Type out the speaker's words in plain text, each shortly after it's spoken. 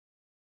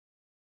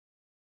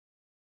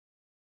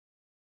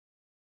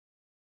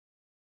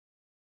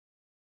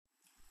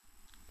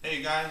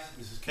Hey guys,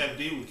 this is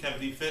Kev-D with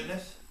Kev-D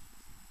Fitness.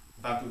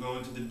 About to go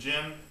into the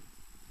gym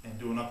and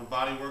do an upper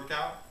body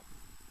workout.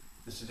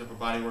 This is upper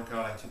body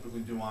workout I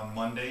typically do on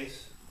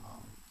Mondays.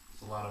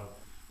 It's a lot of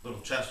little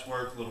chest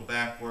work, little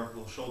back work,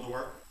 little shoulder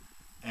work.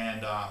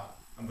 And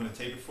I'm going to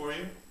tape it for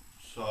you.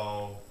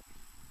 So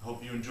I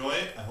hope you enjoy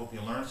it. I hope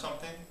you learn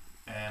something.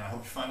 And I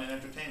hope you find it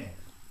entertaining.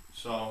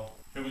 So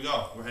here we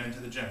go. We're heading to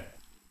the gym.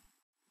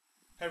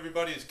 Hey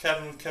everybody, it's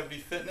Kevin with Kev-D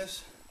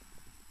Fitness.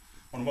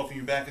 I want to welcome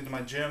you back into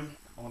my gym.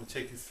 I want to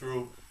take you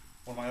through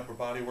one of my upper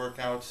body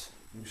workouts.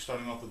 We'll be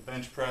starting off with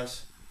bench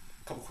press.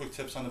 A couple quick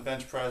tips on the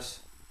bench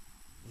press.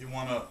 You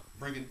want to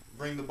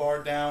bring the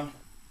bar down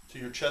to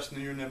your chest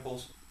and your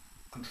nipples.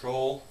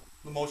 Control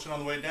the motion on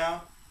the way down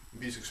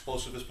and be as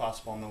explosive as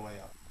possible on the way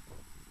up.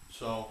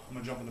 So I'm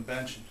going to jump on the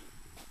bench and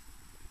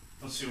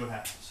let's see what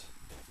happens.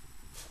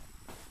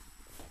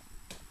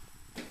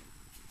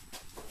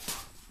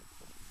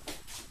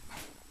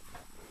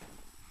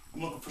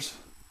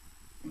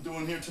 I'm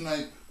doing here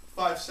tonight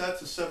 5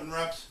 sets of 7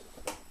 reps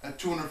at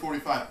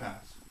 245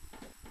 pounds.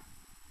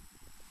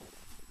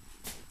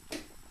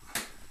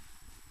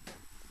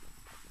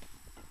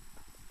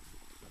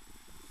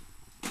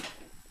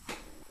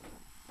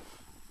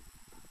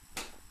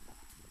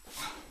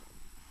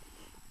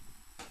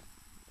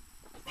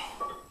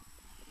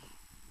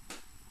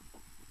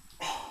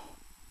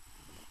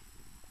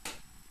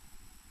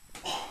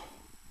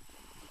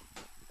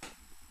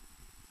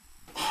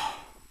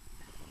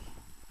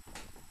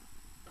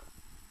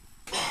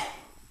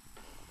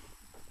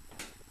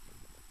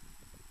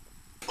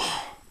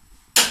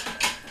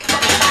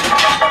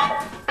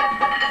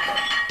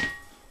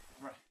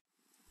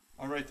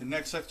 Alright, the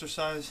next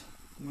exercise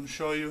I'm going to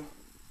show you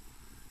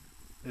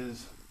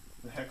is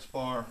the hex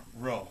bar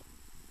row.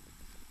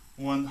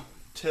 One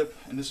tip,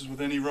 and this is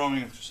with any rowing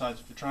exercise,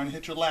 if you're trying to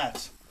hit your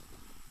lats,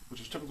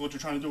 which is typically what you're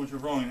trying to do with your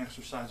rowing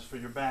exercises for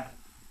your back,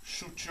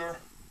 shoot your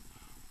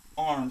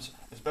arms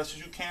as best as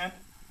you can.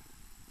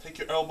 Take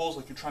your elbows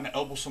like you're trying to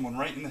elbow someone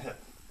right in the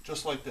hip,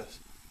 just like this.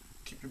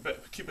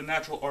 Keep a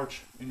natural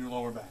arch in your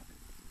lower back.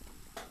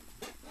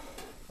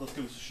 Let's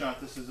give this a shot.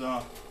 This is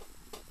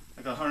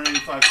I got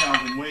 185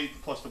 pounds in weight,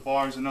 plus the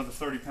bars, another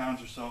 30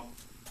 pounds or so.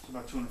 It's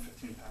about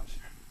 215 pounds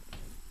here.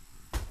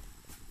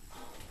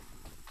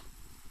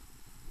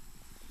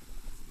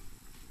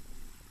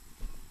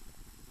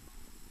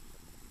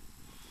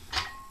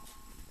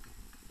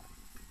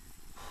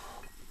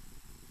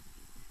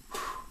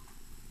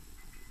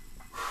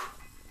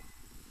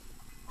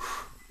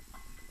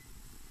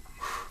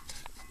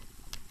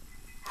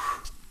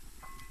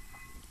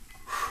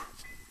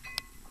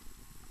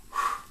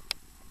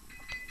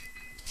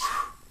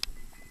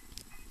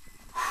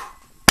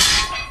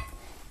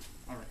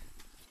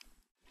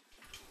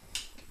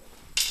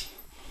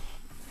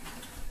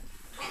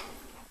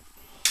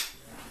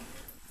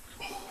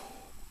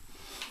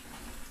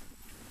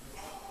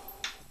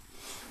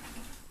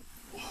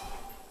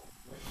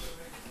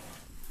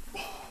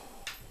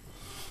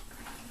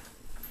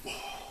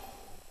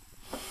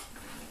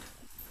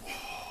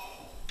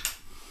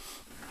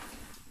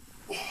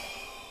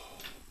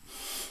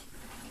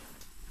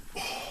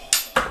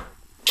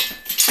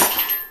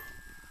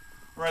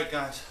 Alright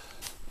guys,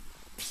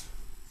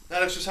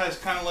 that exercise is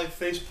kind of like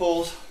face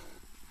pulls,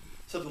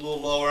 except a little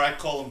lower. I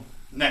call them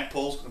neck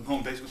pulls because I'm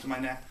home base with my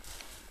neck.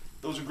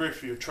 Those are great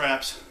for your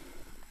traps,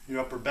 your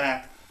upper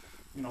back,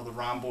 you know, the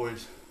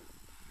rhomboids,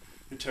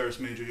 your teres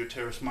major, your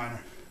teres minor,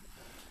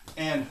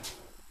 and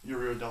your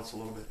rear delts a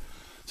little bit.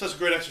 So that's a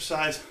great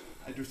exercise.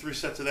 I do 3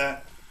 sets of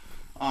that.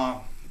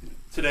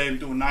 Today I'm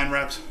doing 9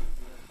 reps.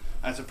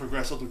 As I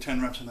progress, I'll do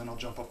 10 reps and then I'll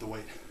jump up the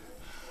weight.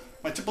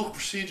 My typical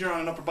procedure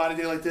on an upper body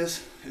day like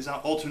this is I'll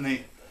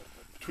alternate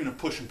between a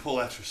push and pull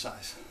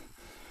exercise.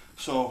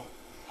 So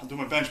I'll do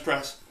my bench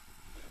press.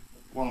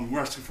 While I'm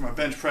resting for my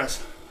bench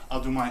press, I'll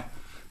do my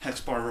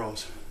hex bar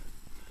rows.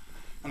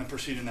 And I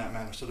proceed in that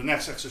manner. So the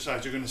next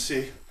exercise you're going to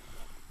see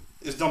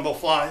is dumbbell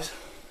flies.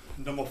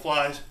 And dumbbell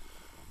flies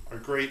are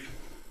great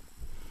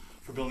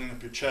for building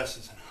up your chest.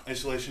 It's an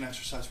isolation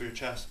exercise for your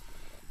chest.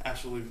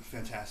 Absolutely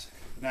fantastic.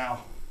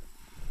 Now,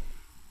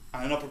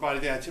 on an upper body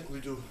day, I typically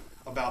do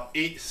about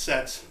 8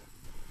 sets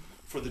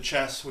for the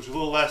chest, which is a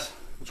little less,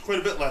 which is quite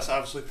a bit less,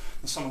 obviously,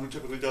 than someone who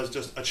typically does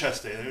just a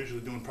chest day. They're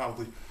usually doing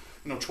probably,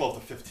 12 to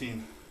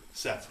 15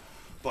 sets.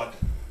 But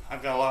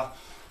I've got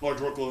a large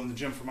workload in the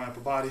gym for my upper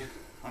body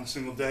on a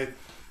single day.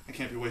 I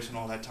can't be wasting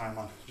all that time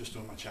on just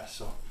doing my chest.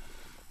 So,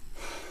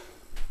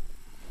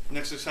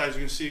 next exercise you're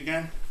going to see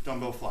again,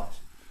 dumbbell flies.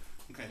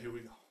 Okay, here we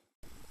go.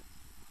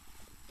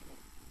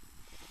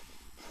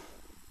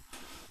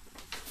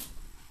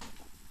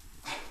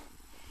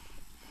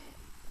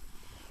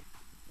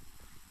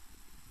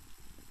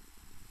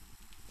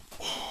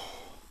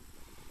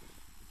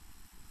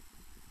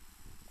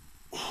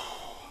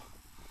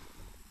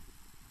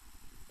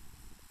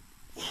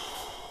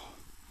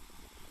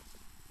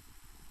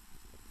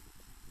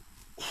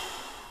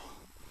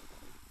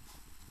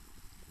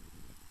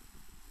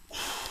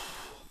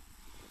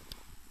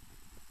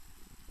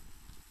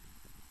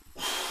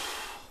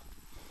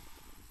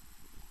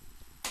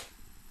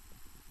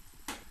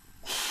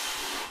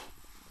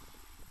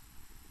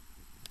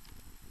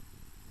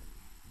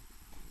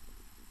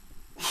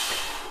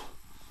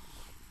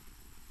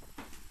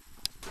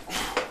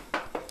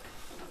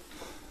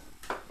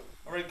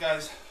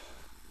 guys,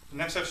 the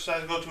next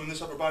exercise I go to in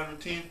this upper body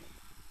routine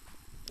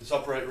is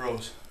upright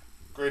rows.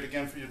 Great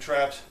again for your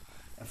traps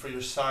and for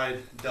your side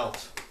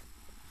delts.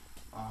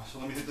 So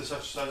let me hit this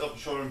exercise up and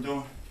show what I'm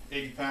doing.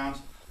 80 pounds.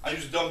 I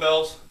use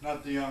dumbbells,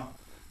 not the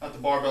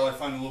barbell. I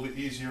find it a little bit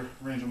easier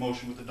range of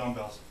motion with the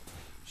dumbbells.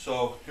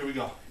 So here we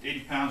go.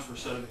 80 pounds for a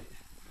set of 8.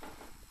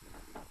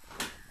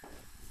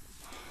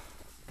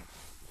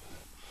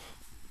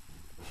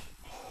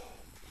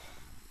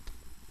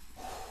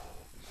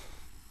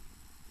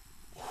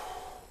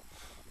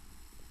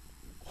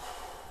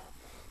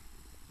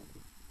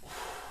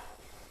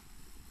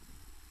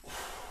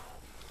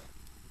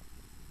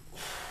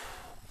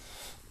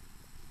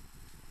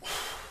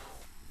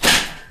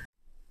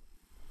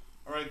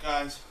 Alright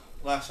guys,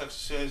 last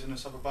exercise in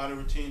this upper body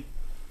routine.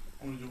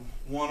 I'm going to do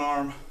one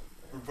arm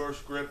reverse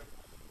grip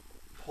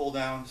pull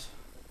downs.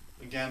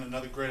 Again,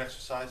 another great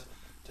exercise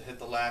to hit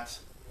the lats.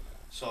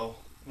 So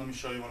let me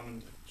show you what I'm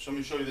going to do. So let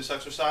me show you this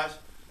exercise,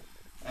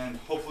 and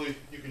hopefully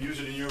you can use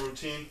it in your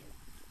routine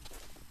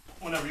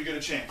whenever you get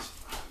a chance.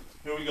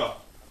 Here we go.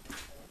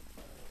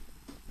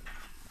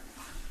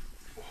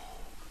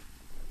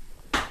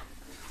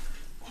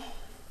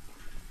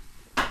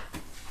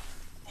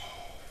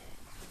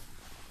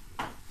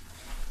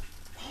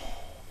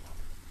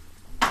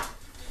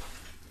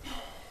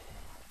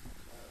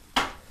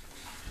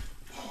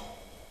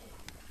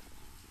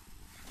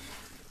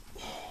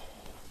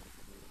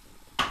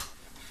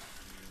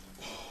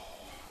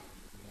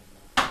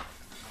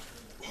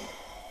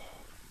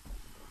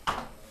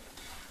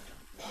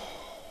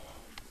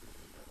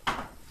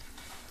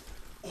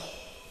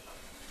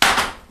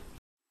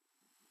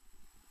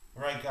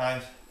 Alright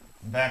guys,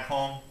 I'm back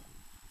home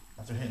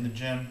after hitting the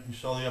gym. You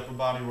saw the upper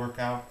body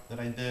workout that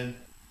I did.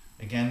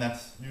 Again,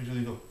 that's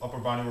usually the upper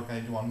body workout I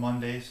do on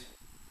Mondays.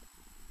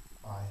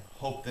 I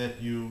hope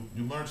that you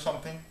learned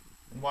something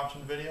in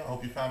watching the video. I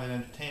hope you found it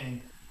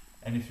entertaining.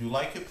 And if you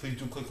like it, please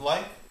do click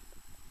like.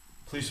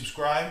 Please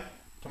subscribe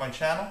to my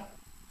channel.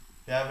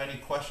 If you have any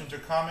questions or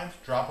comments,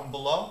 drop them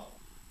below.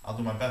 I'll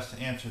do my best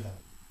to answer them.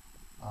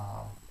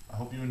 I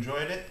hope you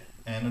enjoyed it,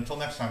 and until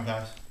next time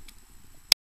guys.